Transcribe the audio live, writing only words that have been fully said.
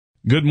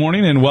Good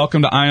morning and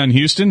welcome to Ion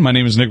Houston. My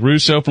name is Nick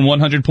Russo from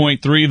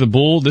 100.3 The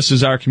Bull. This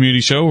is our community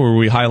show where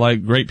we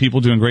highlight great people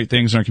doing great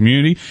things in our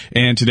community.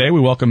 And today we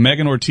welcome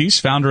Megan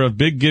Ortiz, founder of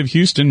Big Give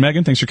Houston.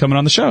 Megan, thanks for coming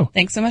on the show.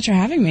 Thanks so much for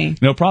having me.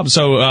 No problem.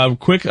 So,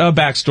 quick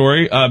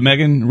backstory.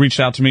 Megan reached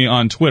out to me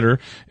on Twitter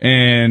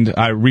and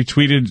I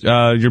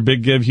retweeted your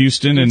Big Give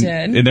Houston and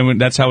then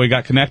that's how we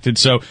got connected.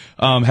 So,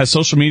 has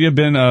social media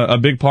been a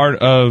big part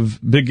of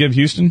Big Give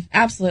Houston?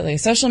 Absolutely.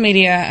 Social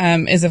media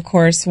is, of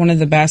course, one of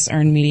the best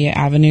earned media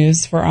avenues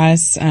for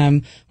us.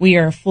 We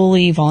are a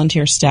fully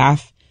volunteer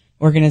staff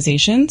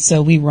organization,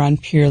 so we run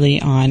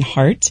purely on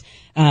heart.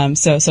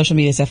 So social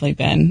media has definitely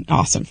been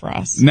awesome for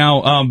us.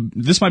 Now,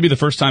 this might be the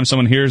first time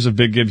someone hears of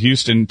Big Give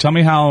Houston. Tell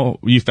me how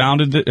you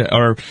founded it,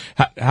 or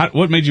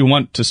what made you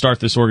want to start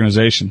this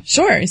organization?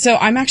 Sure. So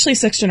I'm actually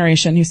sixth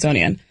generation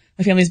Houstonian.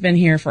 My family's been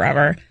here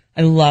forever.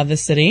 I love the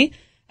city.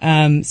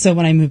 So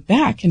when I moved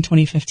back in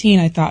 2015,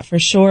 I thought for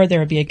sure there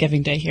would be a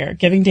giving day here.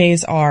 Giving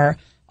days are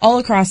all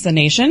across the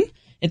nation.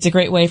 It's a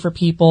great way for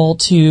people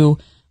to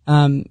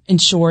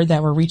ensure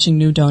that we're reaching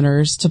new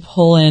donors, to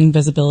pull in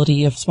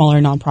visibility of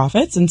smaller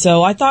nonprofits. And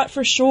so I thought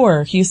for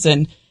sure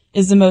Houston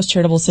is the most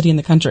charitable city in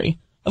the country.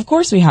 Of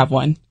course we have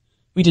one.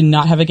 We did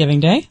not have a giving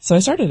day, so I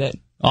started it.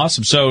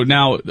 Awesome. So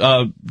now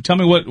tell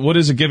me what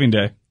is a giving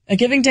day? A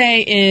giving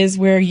day is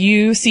where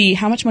you see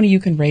how much money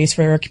you can raise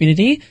for our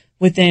community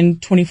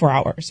within 24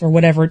 hours or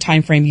whatever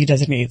time frame you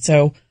designate.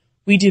 So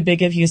we do Big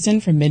Give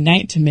Houston from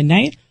midnight to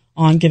midnight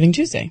on Giving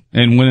Tuesday.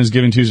 And when is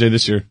Giving Tuesday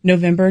this year?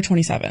 November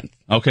 27th.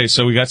 Okay,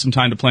 so we got some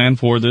time to plan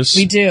for this.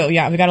 We do,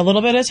 yeah. We got a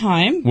little bit of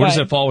time. Where does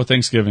that fall with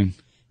Thanksgiving?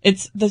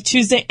 It's the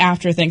Tuesday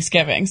after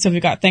Thanksgiving. So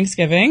we've got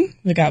Thanksgiving,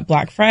 we've got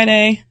Black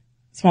Friday,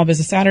 Small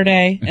Business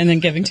Saturday, and then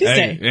Giving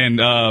Tuesday. Hey,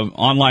 and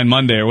Online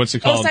Monday, or what's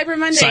it called? Oh, Cyber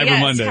Monday, Cyber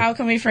Monday. How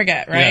can we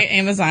forget, right? Yeah.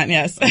 Amazon,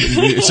 yes.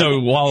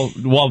 So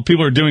while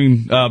people are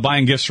doing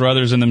buying gifts for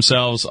others and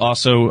themselves,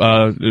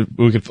 also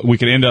we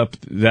could end up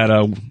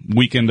that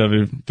weekend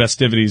of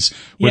festivities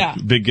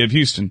with Big Give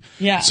Houston.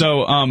 Yeah.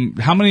 So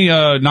how many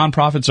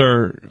nonprofits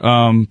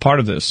are part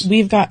of this?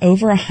 We've got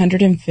over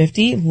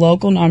 150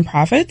 local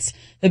nonprofits.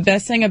 The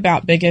best thing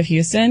about Big Give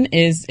Houston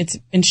is it's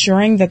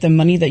ensuring that the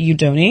money that you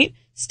donate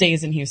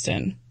stays in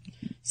Houston.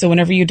 So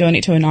whenever you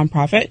donate to a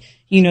nonprofit,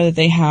 you know that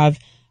they have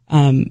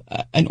an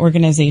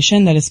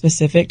organization that is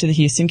specific to the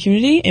Houston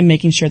community and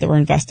making sure that we're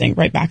investing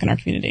right back in our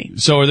community.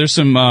 So are there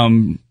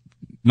some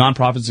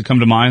nonprofits that come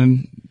to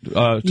mind?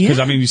 Because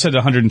I mean, you said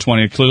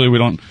 120. Clearly, we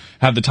don't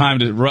have the time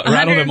to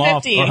rattle them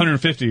off. Or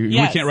 150.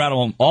 Yes. We can't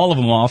rattle all of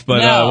them off. But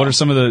no. What are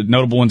some of the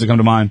notable ones that come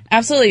to mind?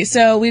 Absolutely.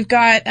 So we've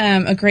got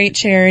a great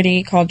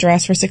charity called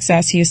Dress for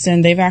Success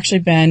Houston. They've actually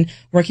been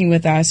working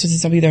with us.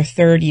 This will be their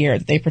third year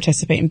that they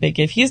participate in Big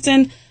Give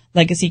Houston.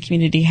 Legacy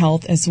Community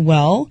Health as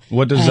well.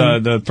 What does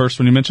the first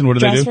one you mentioned? What do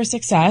they do? Dress for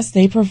Success.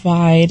 They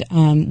provide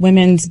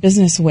women's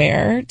business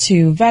wear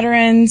to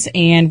veterans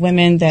and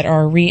women that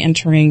are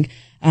re-entering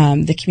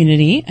the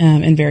community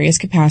in various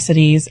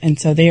capacities. And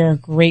so they are a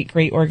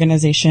great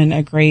organization,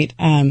 a great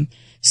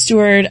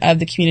steward of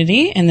the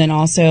community. And then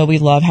also we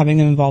love having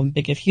them involved in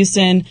Big Give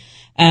Houston.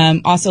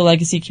 Also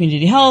Legacy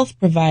Community Health,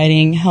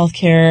 providing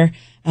healthcare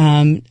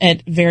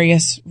at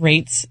various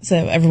rates so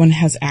everyone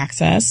has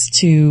access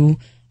to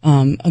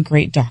a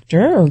great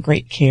doctor or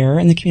great care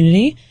in the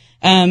community.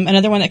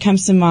 Another one that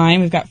comes to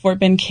mind, we've got Fort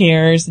Bend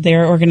Cares,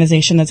 their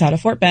organization that's out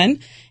of Fort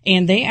Bend,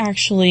 and they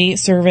actually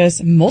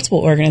service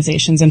multiple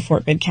organizations in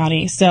Fort Bend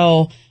County.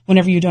 So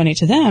whenever you donate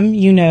to them,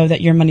 you know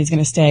that your money is going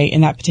to stay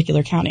in that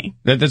particular county.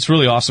 That's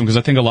really awesome because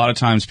I think a lot of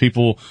times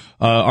people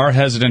are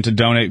hesitant to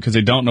donate because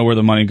they don't know where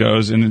the money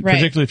goes, and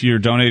particularly if you're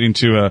donating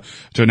to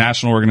a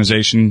national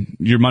organization,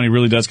 your money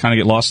really does kind of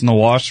get lost in the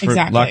wash, for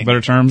lack of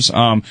better terms.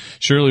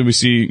 Surely we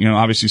see,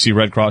 obviously we see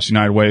Red Cross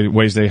United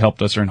ways they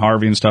helped us during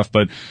Harvey and stuff,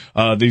 but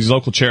these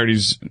local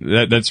charities,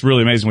 that's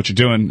really amazing what you're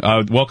doing.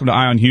 Welcome to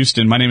Ion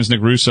Houston. My name is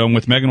Nick Russo. I'm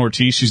with Megan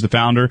Ortiz. She's the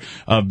founder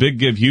of Big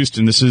Give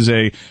Houston. This is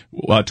a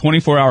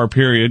 24-hour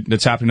period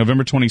that's happening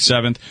November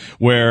 27th,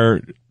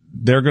 where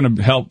they're going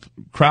to help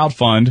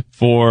crowdfund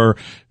for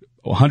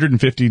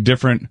 150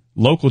 different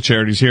local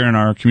charities here in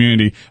our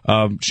community.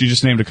 She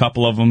just named a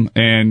couple of them.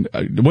 And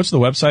what's the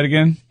website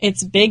again?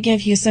 It's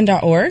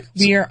biggivehouston.org.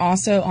 We are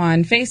also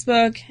on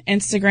Facebook,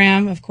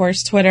 Instagram, of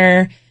course,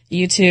 Twitter,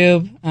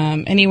 YouTube,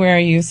 anywhere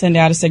you send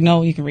out a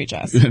signal, you can reach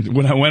us.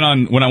 When I went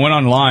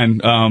online,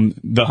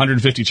 the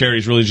 150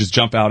 charities really just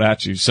jump out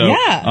at you. So,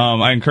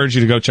 I encourage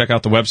you to go check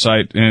out the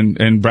website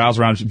and browse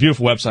around. It's a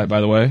beautiful website, by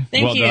the way.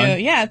 Thank you.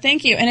 Yeah,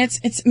 thank you. And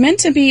it's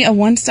meant to be a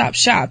one-stop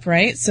shop,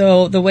 right?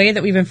 So the way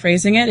that we've been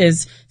phrasing it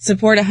is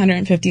support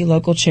 150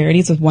 local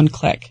charities with one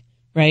click,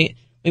 right?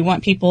 We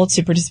want people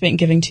to participate in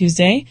Giving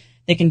Tuesday.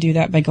 They can do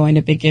that by going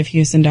to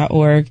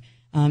biggivehouston.org.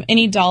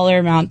 Any dollar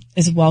amount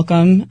is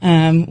welcome.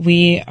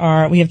 We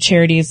have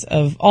charities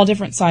of all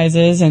different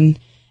sizes, and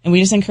we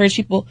just encourage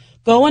people,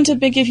 go onto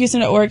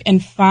biggivehouston.org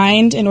and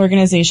find an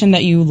organization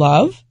that you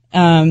love,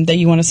 that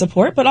you want to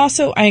support. But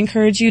also I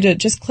encourage you to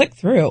just click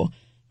through,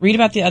 read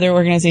about the other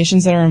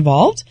organizations that are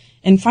involved,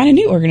 and find a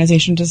new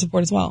organization to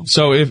support as well.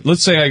 So if,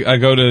 let's say I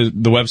go to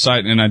the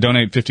website and I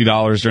donate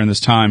 $50 during this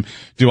time,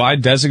 do I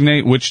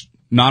designate which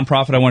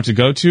nonprofit I want it to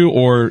go to,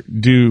 or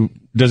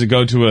does it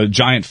go to a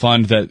giant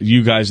fund that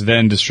you guys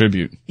then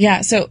distribute?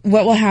 Yeah, so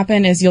what will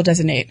happen is you'll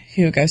designate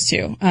who it goes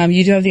to.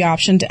 You do have the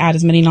option to add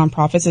as many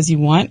nonprofits as you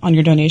want on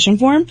your donation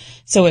form,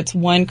 so it's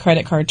one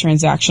credit card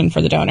transaction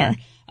for the donor.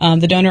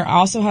 The donor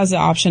also has the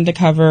option to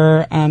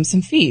cover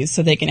some fees,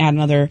 so they can add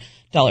another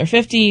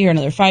 $1.50 or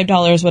another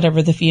 $5,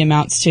 whatever the fee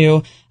amounts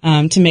to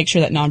make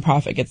sure that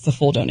nonprofit gets the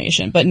full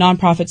donation. But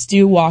nonprofits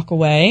do walk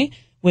away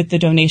with the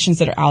donations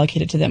that are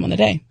allocated to them on the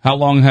day. How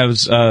long have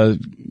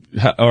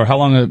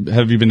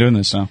you been doing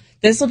this now?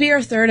 This will be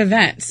our third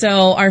event.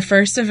 So our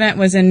first event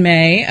was in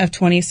May of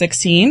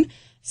 2016.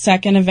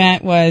 Second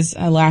event was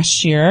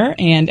last year,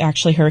 and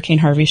actually Hurricane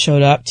Harvey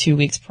showed up 2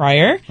 weeks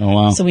prior. Oh,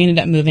 wow. So we ended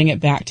up moving it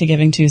back to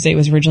Giving Tuesday. It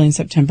was originally in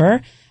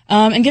September.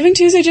 And Giving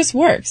Tuesday just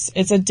works.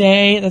 It's a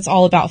day that's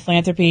all about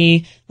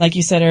philanthropy. Like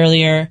you said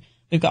earlier,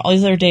 we've got all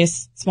these other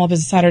days, Small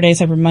Business Saturday,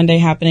 Cyber Monday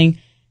happening.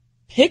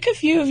 Pick a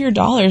few of your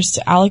dollars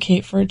to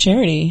allocate for a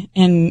charity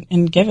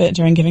and give it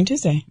during Giving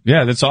Tuesday.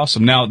 Yeah, that's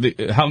awesome. Now, do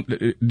you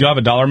have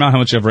a dollar amount? How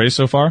much you have raised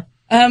so far?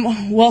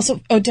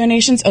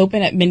 Donations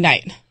open at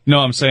midnight. No,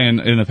 I'm saying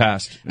in the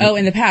past. Oh,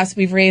 in the past,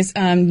 we've raised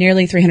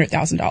nearly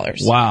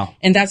 $300,000. Wow.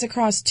 And that's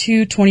across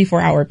 2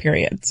 24-hour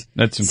periods.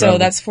 That's incredible. So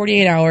that's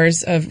 48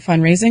 hours of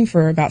fundraising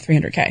for about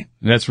 $300K.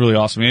 That's really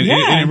awesome. And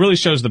it really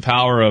shows the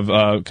power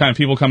of kind of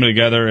people coming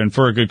together and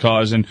for a good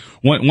cause. And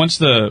once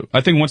the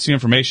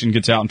information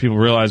gets out and people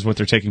realize what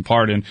they're taking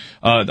part in,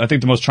 I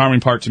think the most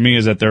charming part to me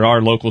is that there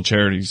are local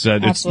charities.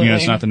 That it's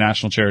not the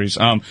national charities.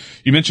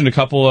 You mentioned a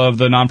couple of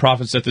the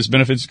nonprofits that this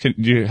benefits. Do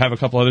you have a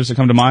couple others that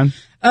come to mind?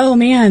 Oh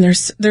man,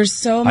 there's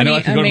so many. I know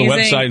I can go to the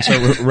website and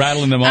start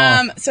rattling them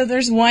off. So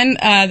there's one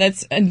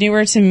that's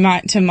newer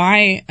to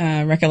my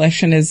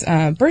recollection is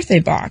Birthday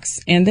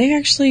Box, and they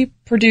actually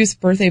produce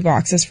birthday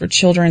boxes for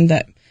children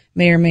that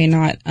may or may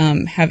not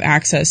have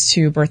access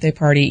to a birthday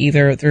party,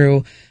 either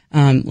through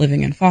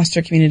living in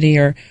foster community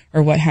or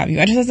what have you.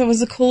 I just thought that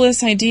was the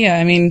coolest idea.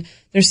 I mean,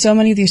 there's so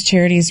many of these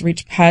charities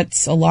reach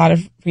pets, a lot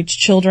of reach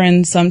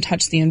children, some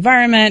touch the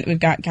environment. We've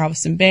got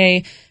Galveston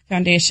Bay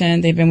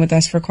Foundation. They've been with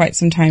us for quite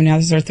some time now.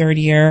 This is our third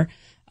year,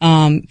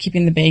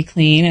 keeping the bay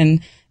clean.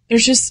 And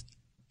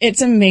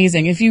it's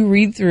amazing. If you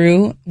read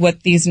through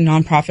what these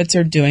nonprofits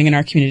are doing in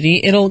our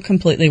community, it'll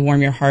completely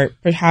warm your heart,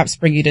 perhaps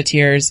bring you to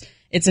tears.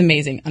 It's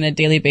amazing. On a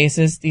daily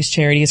basis, these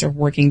charities are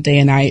working day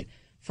and night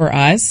for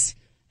us.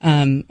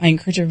 I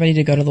encourage everybody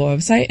to go to the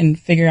website and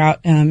figure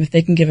out if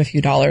they can give a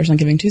few dollars on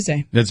Giving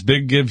Tuesday. That's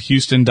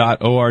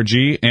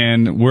biggivehouston.org,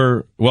 and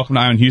we're welcome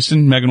to Ion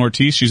Houston. Megan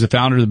Ortiz, she's the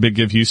founder of the Big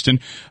Give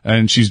Houston,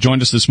 and she's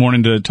joined us this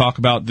morning to talk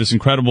about this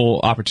incredible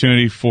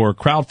opportunity for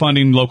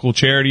crowdfunding local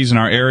charities in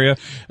our area.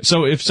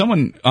 So if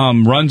someone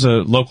runs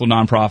a local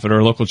nonprofit or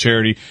a local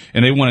charity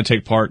and they want to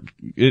take part,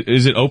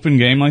 is it open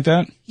game like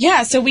that?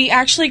 Yeah, so we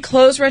actually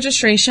close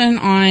registration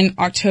on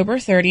October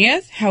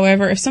 30th.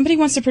 However, if somebody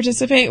wants to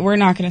participate, we're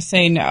not going to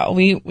say no.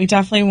 We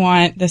definitely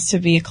want this to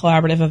be a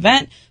collaborative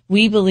event.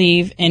 We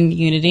believe in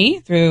unity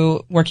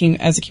through working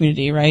as a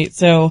community, right?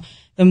 So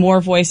the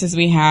more voices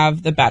we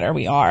have, the better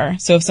we are.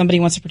 So if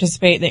somebody wants to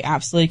participate, they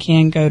absolutely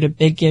can go to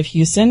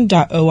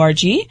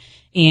biggivehouston.org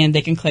and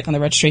they can click on the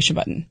registration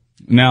button.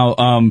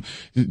 Now,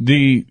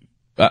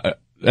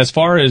 as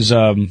far as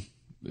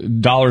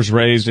dollars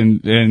raised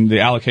and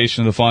the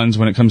allocation of the funds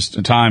when it comes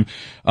to time,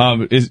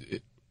 how does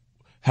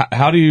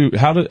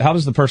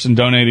the person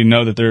donating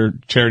know that their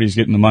charity is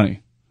getting the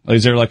money?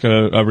 Is there like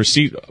a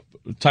receipt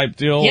type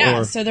deal?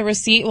 Yeah, so the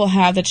receipt will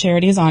have the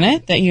charities on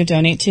it that you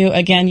donate to.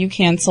 Again, you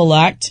can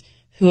select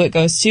who it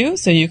goes to.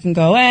 So you can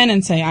go in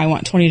and say, I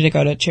want 20 to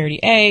go to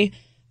charity A,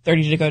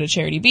 30 to go to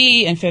charity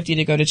B, and 50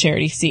 to go to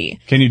charity C.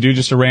 Can you do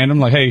just a random,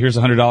 like, hey, here's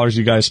 $100,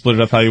 you guys split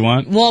it up how you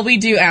want? Well, we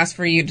do ask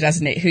for you to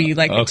designate who you'd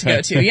like it to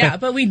go to. Yeah,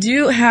 but we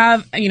do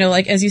have,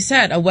 like, as you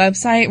said, a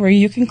website where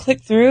you can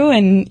click through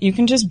and you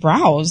can just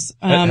browse.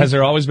 Has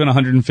there always been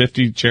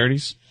 150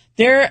 charities?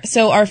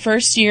 So our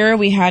first year,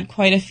 we had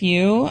quite a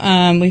few.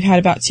 We've had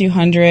about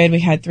 200. We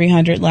had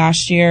 300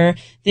 last year.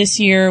 This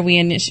year, we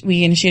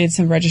initiated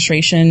some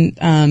registration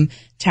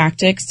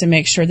tactics to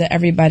make sure that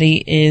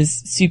everybody is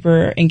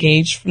super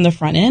engaged from the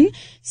front end.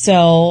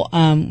 So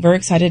we're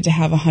excited to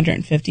have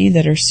 150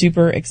 that are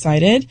super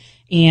excited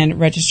and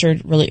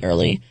registered really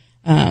early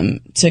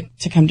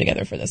to come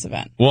together for this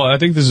event. Well, I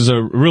think this is a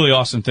really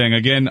awesome thing.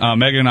 Again,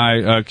 Megan and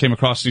I came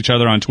across each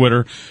other on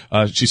Twitter.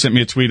 She sent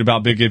me a tweet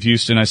about Big Give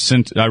Houston. I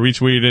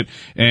retweeted it,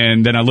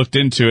 and then I looked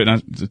into it, and I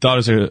thought it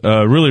was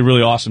a really,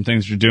 really awesome thing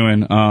that you're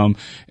doing.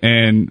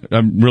 And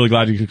I'm really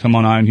glad you could come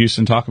on Ion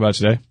Houston and talk about it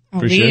today.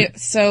 We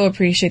so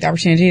appreciate the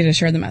opportunity to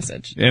share the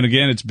message. And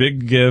again, it's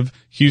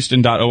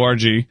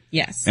biggivehouston.org.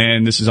 Yes.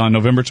 And this is on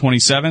November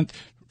 27th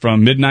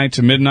from midnight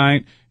to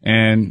midnight.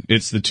 And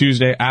it's the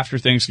Tuesday after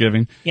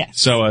Thanksgiving. Yes.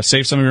 So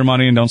save some of your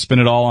money and don't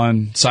spend it all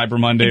on Cyber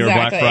Monday or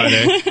Black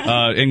Friday.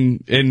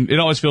 And it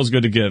always feels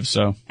good to give.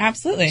 So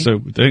absolutely. So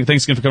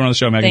thanks again for coming on the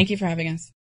show, Megan. Thank you for having us.